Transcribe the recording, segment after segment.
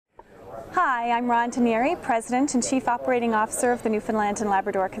Hi, I'm Rhonda Neary, President and Chief Operating Officer of the Newfoundland and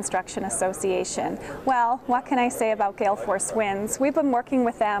Labrador Construction Association. Well, what can I say about Gale Force Wins? We've been working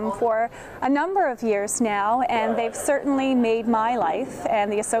with them for a number of years now, and they've certainly made my life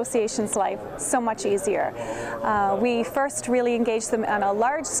and the association's life so much easier. We first really engaged them on a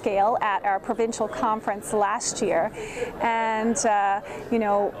large scale at our provincial conference last year, and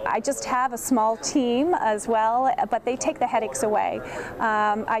I just have a small team as well, but they take the headaches away.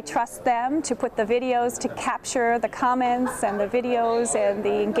 I trust them to put the videos, to capture the comments and the videos and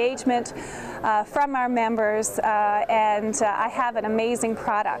the engagement from our members, and I have an amazing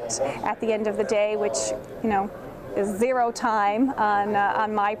product at the end of the day, which, is zero time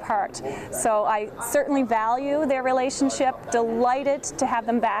on my part. So I certainly value their relationship, delighted to have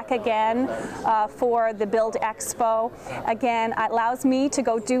them back again for the Build Expo. Again, it allows me to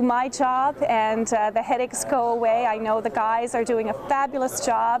go do my job, and the headaches go away. I know the guys are doing a fabulous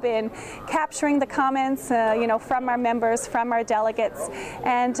job in capturing the comments from our members, from our delegates,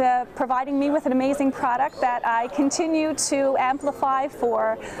 and providing me with an amazing product that I continue to amplify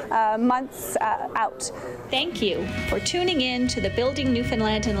for months out. Thank you for tuning in to the Building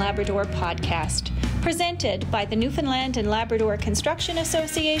Newfoundland and Labrador podcast, presented by the Newfoundland and Labrador Construction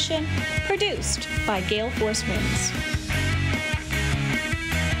Association, produced by Gale Force Wins.